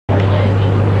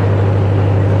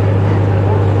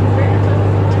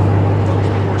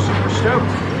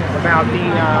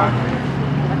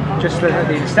just the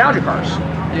nostalgia cars.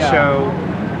 Yeah. So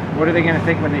what are they going to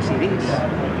think when they see these?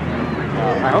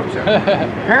 I hope so.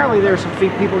 Apparently there's some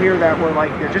people here that were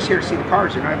like, they're just here to see the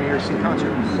cars, they're not even here to see the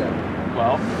concert.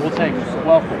 Well, we'll take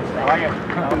welcome. I like it.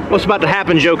 What's about to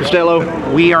happen, Joe Castello?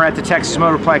 We are at the Texas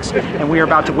Motorplex, and we are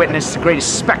about to witness the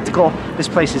greatest spectacle this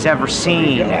place has ever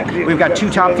seen. We've got two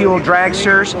top fuel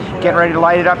dragsters getting ready to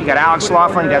light it up. You got Alex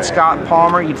Laughlin, you got Scott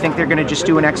Palmer. You'd think they're going to just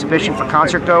do an exhibition for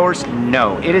concert goers.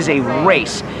 No, it is a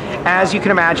race. As you can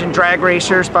imagine, drag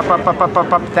racers, $1,000,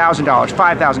 $5,000,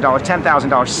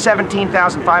 $10,000,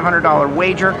 $17,500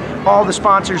 wager. All the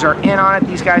sponsors are in on it.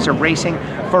 These guys are racing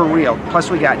for real. Plus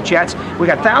we got jets. We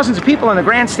got thousands of people in the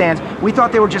grandstands. We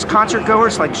thought they were just concert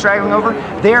goers, like straggling over.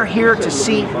 They're here to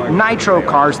see nitro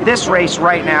cars. This race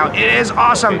right now, it is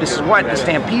awesome. This is what the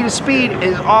Stampede of Speed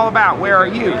is all about. Where are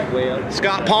you?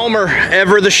 Scott Palmer,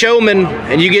 ever the showman,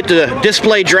 and you get to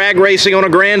display drag racing on a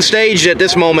grand stage at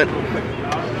this moment.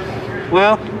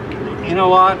 Well, you know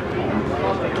what?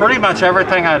 Pretty much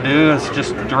everything I do is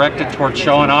just directed towards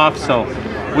showing off. So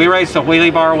we race the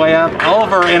wheelie bar way up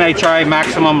over NHRA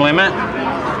maximum limit.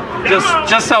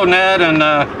 Just so Ned and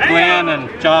Glenn and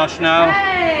Josh know,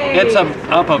 it's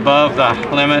up above the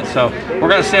limit. So we're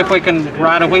going to see if we can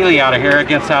ride a wheelie out of here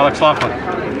against Alex Laughlin.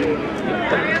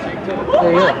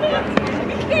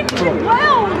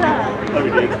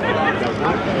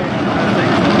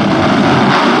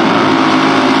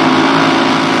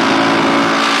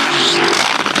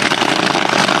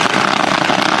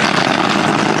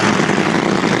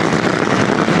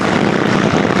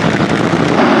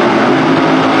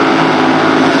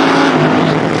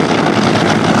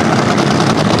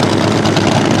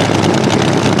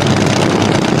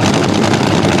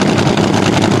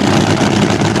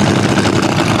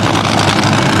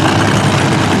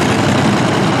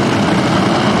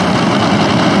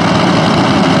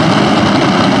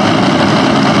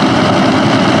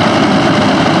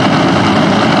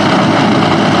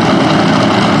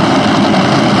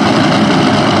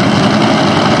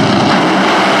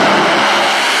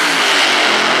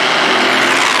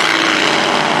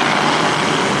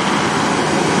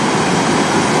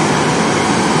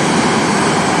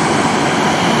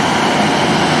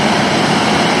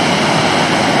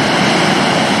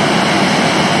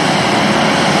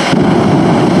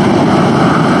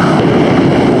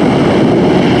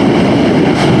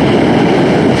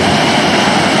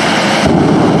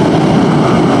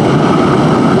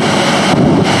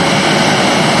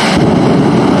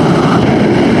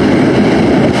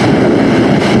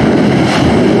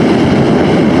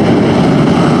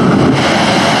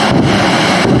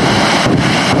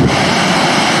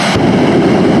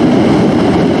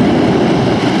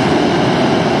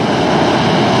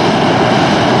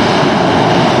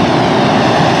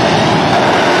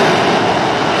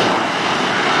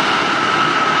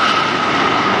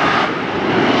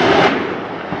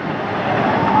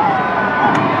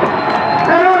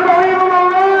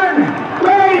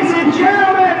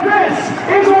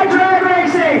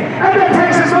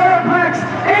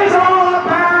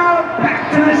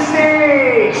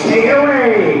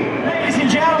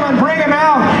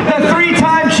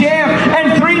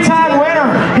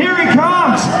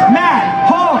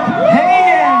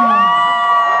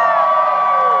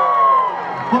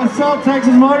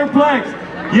 Texas Motorplex.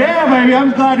 Yeah, baby,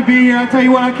 I'm glad to be here. I tell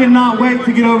you what, I cannot wait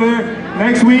to get over there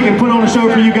next week and put on a show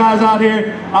for you guys out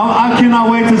here. I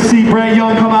cannot wait to see Brett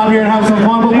Young come out here and have some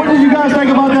fun. But what did you guys think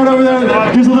about that over there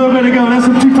just a little bit ago? That's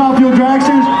some two top fuel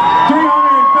dragsters,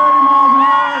 330 miles an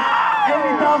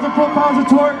hour, 80,000 foot-pounds of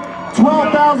torque,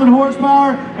 12,000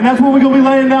 horsepower, and that's what we're going to be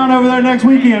laying down over there next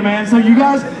weekend, man. So you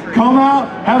guys come out,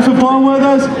 have some fun with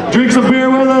us, drink some beer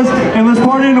with us, and let's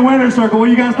party in the winner's circle. What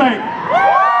do you guys think?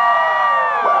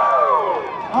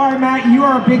 All right, Matt, you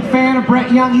are a big fan of Brett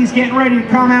Young. He's getting ready to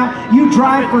come out. You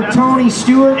drive for Tony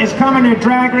Stewart. Is coming to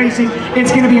drag racing.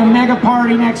 It's going to be a mega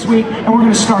party next week, and we're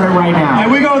going to start it right now. And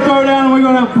we're going to throw down and we're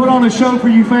going to put on a show for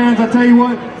you fans. I tell you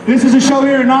what, this is a show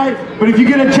here tonight, but if you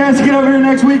get a chance to get over here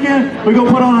next weekend, we're going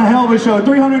to put on a hell of a show,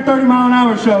 330 mile an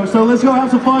hour show. So let's go have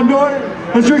some fun doing it.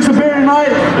 Let's drink some beer tonight.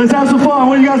 Let's have some fun.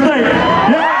 What do you guys think?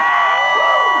 Yeah?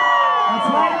 Let's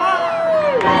light them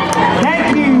up.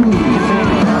 Thank you.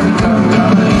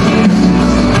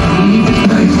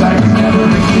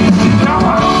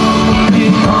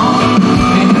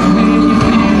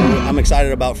 I'm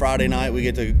excited about Friday night. We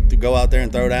get to go out there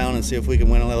and throw down and see if we can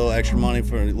win a little extra money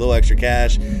for a little extra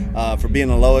cash for being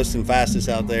the lowest and fastest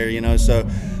out there, you know. So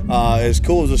as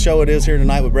cool as the show it is here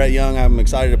tonight with Brett Young, I'm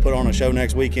excited to put on a show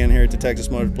next weekend here at the Texas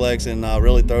Motorplex and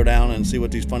really throw down and see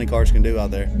what these funny cars can do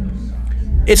out there.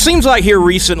 It seems like here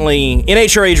recently,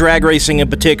 NHRA drag racing in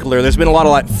particular, there's been a lot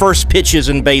of like first pitches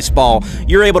in baseball.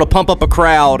 You're able to pump up a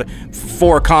crowd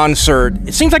for a concert.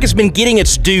 It seems like it's been getting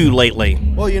its due lately.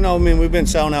 Well, you know, I mean, we've been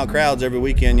selling out crowds every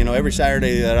weekend. You know, every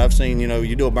Saturday that I've seen, you know,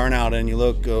 you do a burnout and you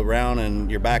look around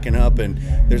and you're backing up and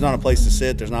there's not a place to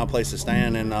sit, there's not a place to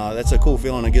stand, and that's a cool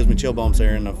feeling. It gives me chill bumps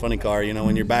there in a funny car, you know,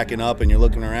 when you're backing up and you're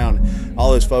looking around,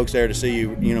 all those folks there to see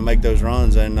you, you know, make those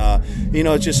runs. And, you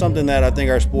know, it's just something that I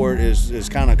think our sport is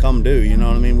kind of come due, you know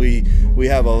what I mean? We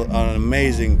have an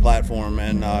amazing platform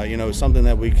and, you know, something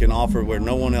that we can offer where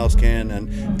no one else can,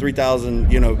 and 3,000,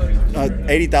 you know,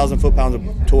 80,000 foot-pounds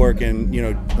of torque and, you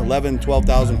know,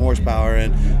 12,000 horsepower,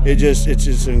 and it's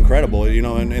just incredible, you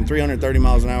know, and 330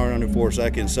 miles an hour under 4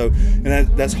 seconds. So, and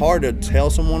that's hard to tell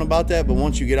someone about that, but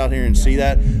once you get out here and see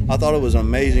that, I thought it was an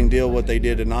amazing deal. What they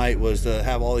did tonight was to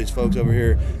have all these folks over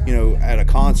here, you know, at a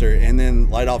concert, and then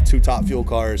light off 2 top fuel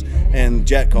cars and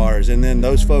jet cars, and then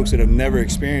those folks that have never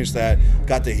experienced that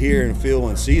got to hear and feel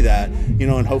and see that, you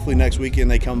know, and hopefully next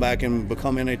weekend they come back and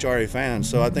become NHRA fans.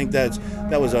 So I think that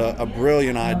was a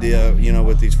brilliant idea, you know,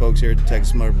 with these folks here at the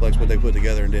Texas Motorplex, what they put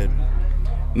together and did.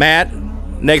 Matt,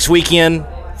 next weekend,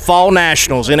 Fall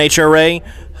Nationals, NHRA.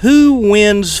 Who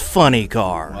wins funny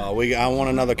car? I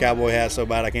want another cowboy hat so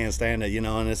bad I can't stand it, you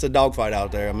know, and it's a dogfight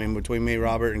out there. I mean, between me,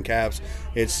 Robert, and Caps,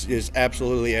 it's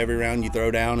absolutely every round you throw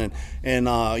down,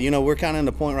 and you know, we're kind of in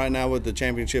the point right now with the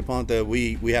championship hunt that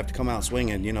we have to come out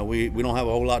swinging. You know, we don't have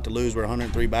a whole lot to lose. We're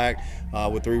 103 back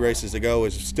with 3 races to go.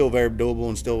 It's still very doable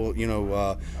and still, you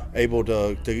know, able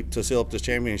to seal up this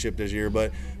championship this year,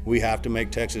 but we have to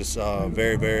make Texas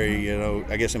very, very, you know,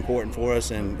 I guess important for us,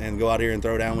 and go out here and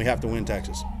throw down. We have to win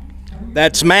Texas.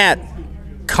 That's Matt,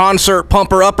 concert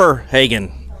pumper-upper,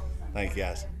 Hagan. Thank you,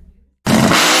 guys.